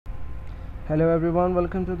Hello everyone,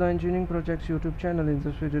 welcome to the Engineering Projects YouTube channel. In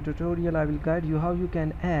this video tutorial I will guide you how you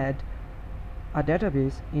can add a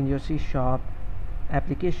database in your C#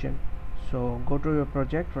 application. So go to your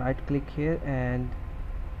project, right click here and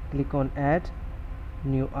click on add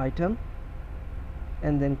new item,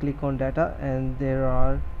 and then click on data, and there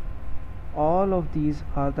are all of these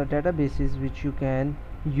are the databases which you can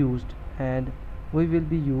use, and we will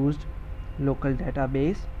be used local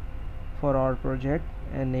database for our project,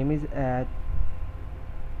 and name is at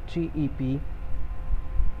TEP.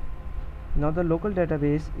 Now the local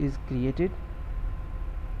database is created.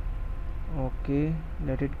 Okay,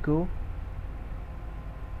 let it go.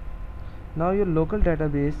 Now your local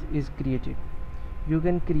database is created. You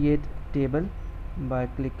can create table by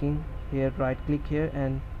clicking here, right click here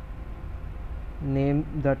and name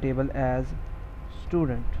the table as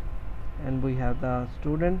student, and we have the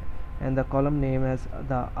student and the column name as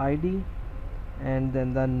the ID and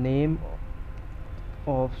then the name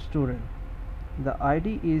of student. The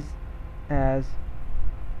ID is as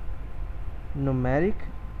numeric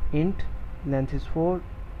int, length is 4,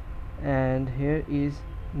 and here is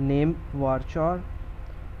name varchar,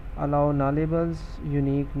 allow nullables,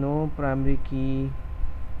 unique, no, primary key,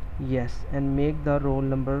 yes, and make the roll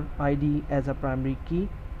number ID as a primary key,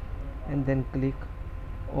 and then click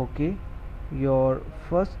OK. Your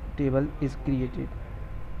first table is created.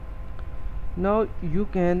 Now you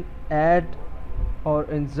can add or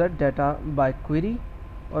insert data by query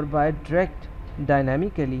or by direct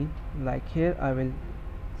dynamically, like here I will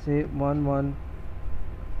say 1 1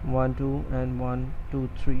 1 2 and 1 2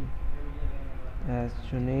 3 as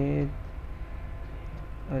Junaid,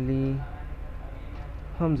 Ali,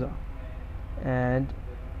 Hamza, and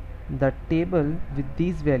the table with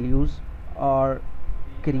these values are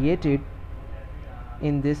created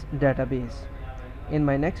in this database. In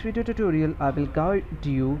my next video tutorial I will guide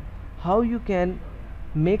you how you can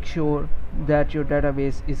make sure that your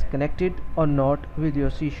database is connected or not with your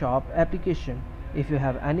C# application. If you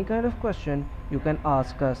have any kind of question, you can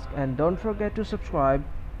ask us, and don't forget to subscribe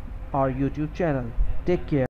our YouTube channel. Take care.